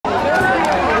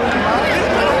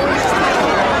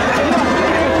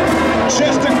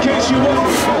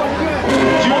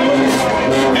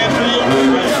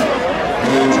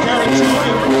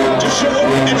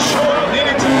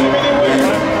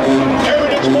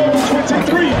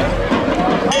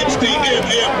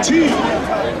Put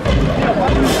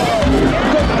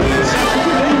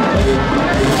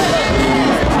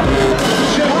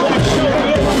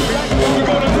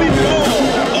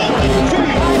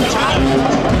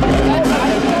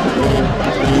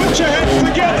your hands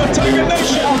together, Tiger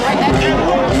Nation, and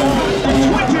welcome to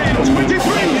 2023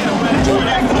 to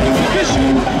an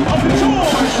edition of the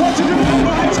Tours What to Do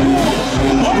Number High School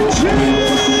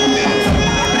Teenagers.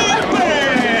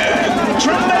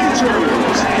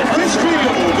 This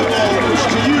field belongs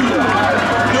to you.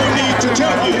 No need to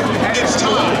tell you, it's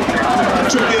time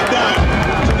to get down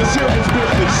to the serious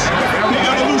business. The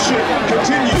evolution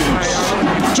continues.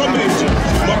 Tormentor,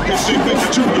 Marcus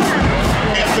Signature Jr.,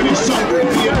 Anthony Sunder,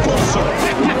 the enforcer.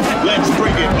 Let's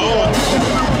bring it on.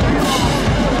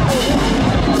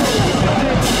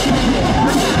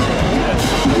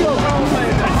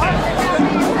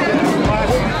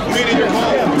 Many are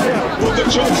called, but the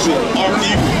chosen are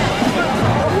few.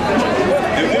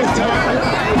 And this time,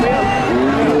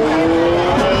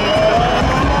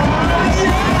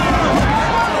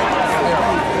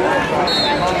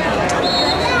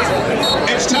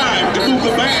 it's time to move the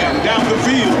band down the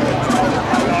field.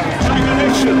 Tiger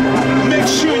Nation, make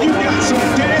sure you got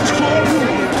some dance floor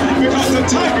room because the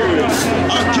Tigers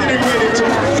are getting ready to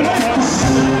flex.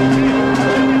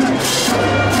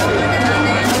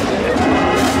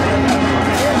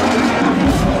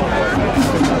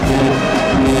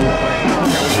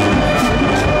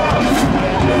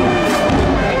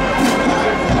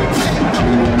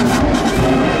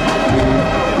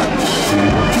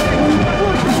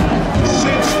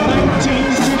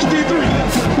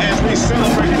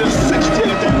 Celebrate the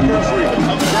 60th anniversary of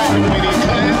the graduating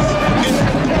class.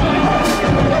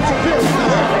 That's a very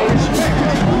high respect,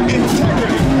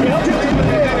 integrity, discipline,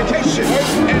 dedication,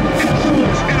 and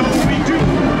excellence in all we do.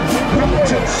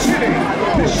 Mountain City,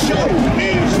 this show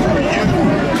is for you.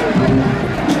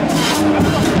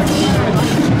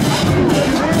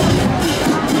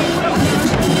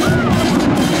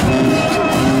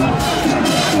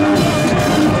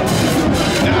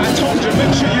 Now I told you,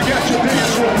 make sure you got your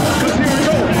dance room, because here we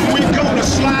go. We're going to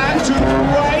slide to the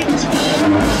right.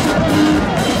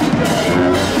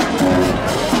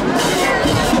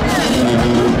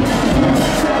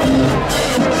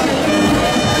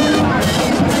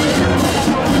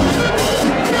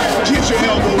 Get your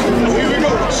elbow room. Here we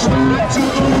go. Slide to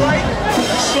the right.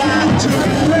 Slide to the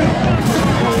left.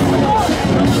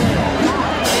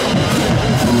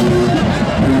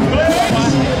 Flex.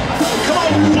 Come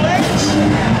on, flex.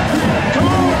 Come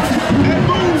on, and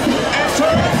move, and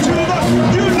turn to the,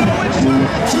 you know it's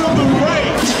to the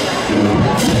right.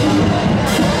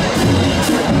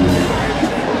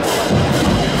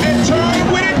 And turn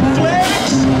with it, flex.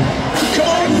 Come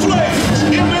on, flex.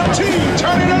 MLT,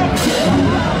 turn it up.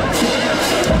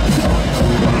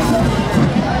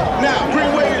 Now,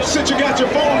 Green Wave, since you got your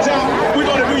phones out, we're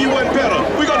going to do you one better.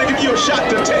 We're going to give you a shot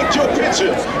to take your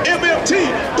picture.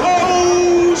 MLT,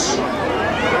 pose.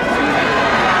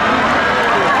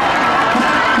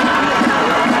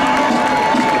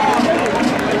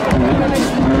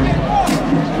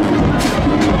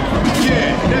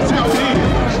 Yeah, that's how it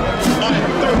is. On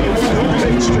 31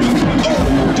 Lake Street.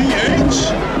 ODH.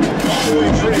 All the way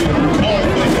free. All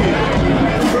the way in.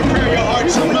 Prepare your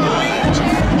hearts and minds.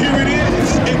 Here it is.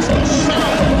 It's the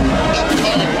sound of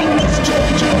Columbus,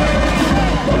 Georgia.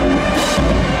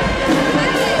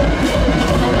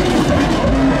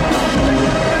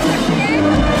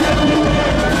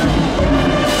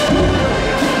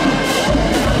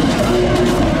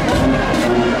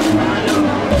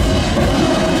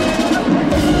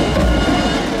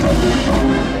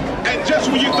 And just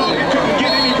when you thought it couldn't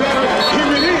get any better,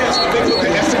 here it is. They put the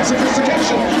S in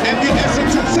sophistication and the S in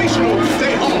sensational.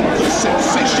 They are the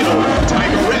sensational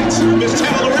Tigerettes. Miss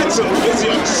Tamala Ransom is the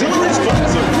auxiliary spot.